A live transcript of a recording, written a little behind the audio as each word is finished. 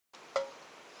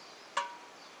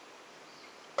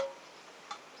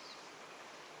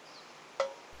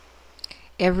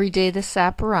Every day the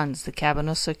sap runs, the cabin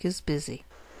au sucre is busy.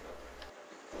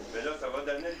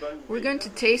 We're going to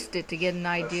taste it to get an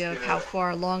idea of how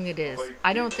far along it is.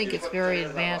 I don't think it's very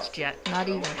advanced yet, not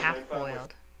even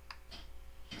half-boiled.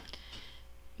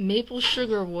 Maple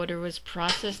sugar water was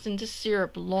processed into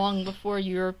syrup long before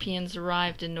Europeans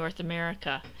arrived in North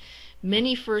America.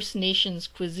 Many First Nations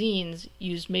cuisines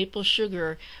used maple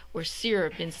sugar or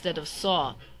syrup instead of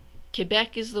salt.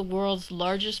 Quebec is the world's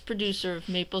largest producer of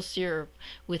maple syrup,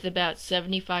 with about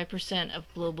 75% of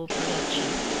global production.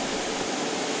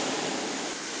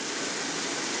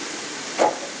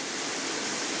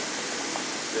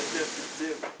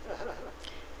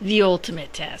 The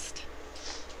ultimate test.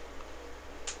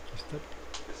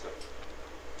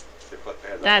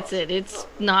 That's it. It's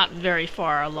not very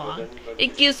far along.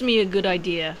 It gives me a good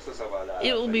idea.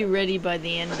 It will be ready by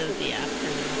the end of the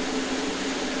afternoon.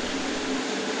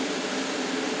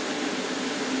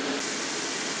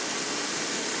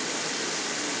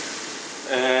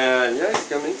 Yes,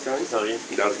 coming. Sorry.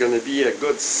 That's going to be a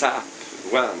good sap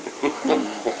one.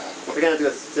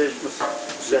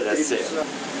 That's it.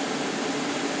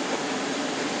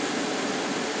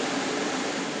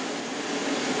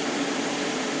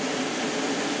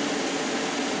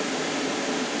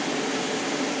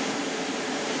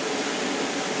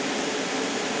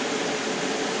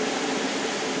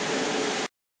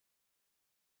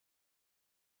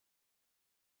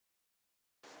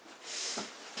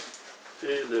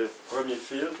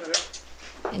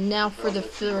 And now for the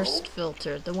first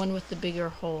filter, the one with the bigger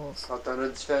holes.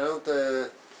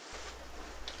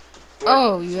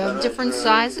 Oh, you have different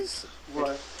sizes?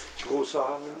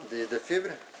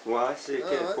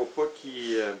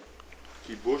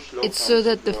 It's so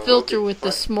that the filter with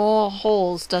the small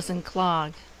holes doesn't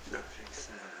clog.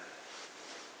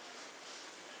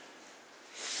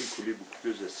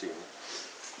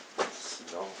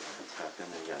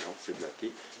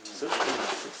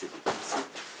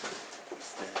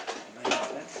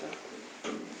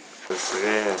 Ce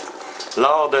serait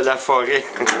l'or de la forêt.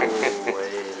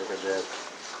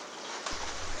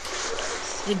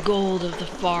 The gold of the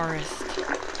forest.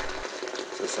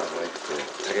 Ça va être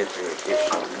très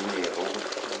riche en minéraux.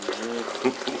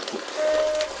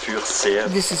 Pur sel.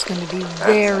 This is going to be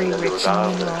very rich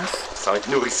in minerals. Ça va être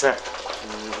nourrissant.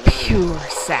 Pure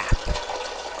sap.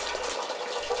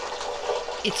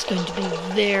 It's going to be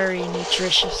very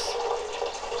nutritious.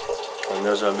 On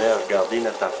n'a jamais regardé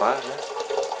notre affaire, hein?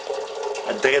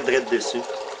 Drette dessus.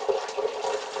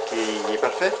 Et il est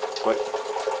parfait? Oui.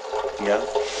 Regarde.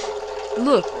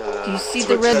 Look, do you see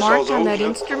the red mark on that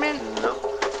instrument? Non.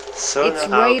 It's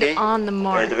right on the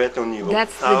mark.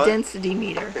 That's the density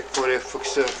meter.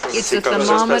 It's a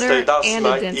thermometer and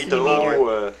a density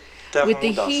meter. With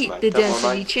the heat, the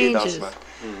density changes.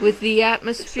 With the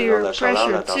atmospheric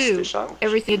pressure, too,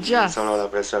 everything adjusts.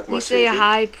 We say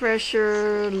high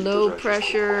pressure, low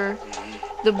pressure.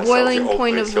 The boiling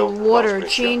point of the water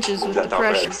changes with the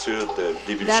pressure.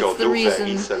 That's the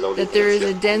reason that there is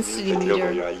a density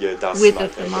meter with a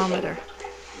thermometer.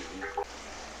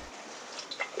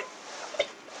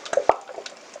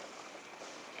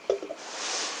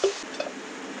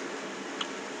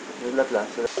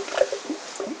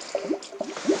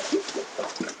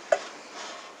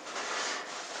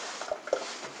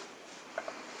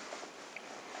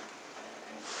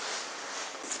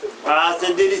 Ah,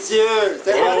 c'est délicieux!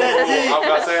 C'est fantastique! En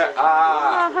français,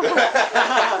 ah!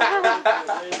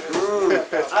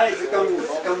 C'est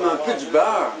comme un peu du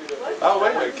beurre. Ah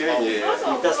ouais, ok. Il est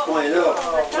à ce point-là.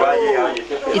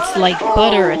 It's like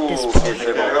butter at this point.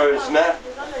 Heureusement.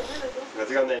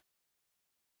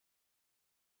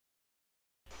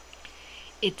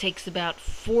 It takes about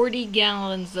 40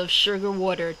 gallons of sugar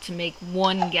water to make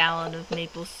 1 gallon of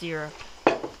maple syrup.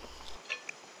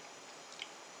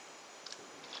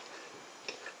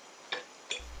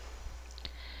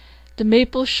 The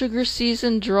maple sugar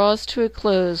season draws to a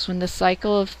close when the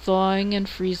cycle of thawing and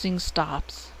freezing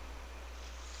stops.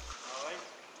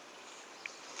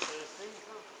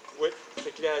 Oui,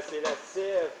 c'est la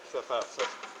sève qui va faire ça.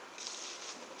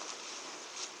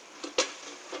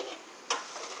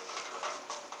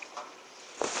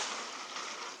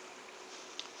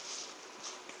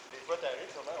 Des fois,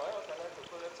 t'arrives, sûrement, ouais, on t'en a un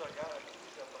peu là, tu regardes,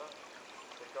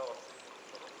 c'est cassé.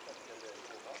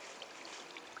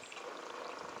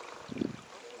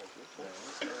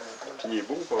 Puis il est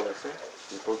beau pour le faire.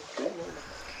 Il est pas coupé, là.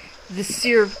 The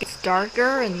syrup gets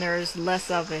darker and there's less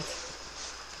of it.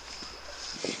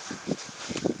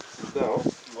 Non.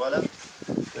 Voilà.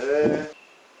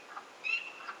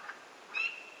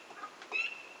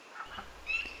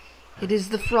 It is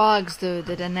the frogs, though,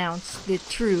 that announce the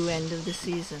true end of the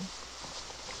season.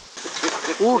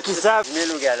 Ou qui savent 10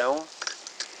 000 au gallon.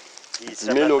 10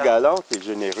 000 au gallon, c'est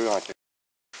généreux en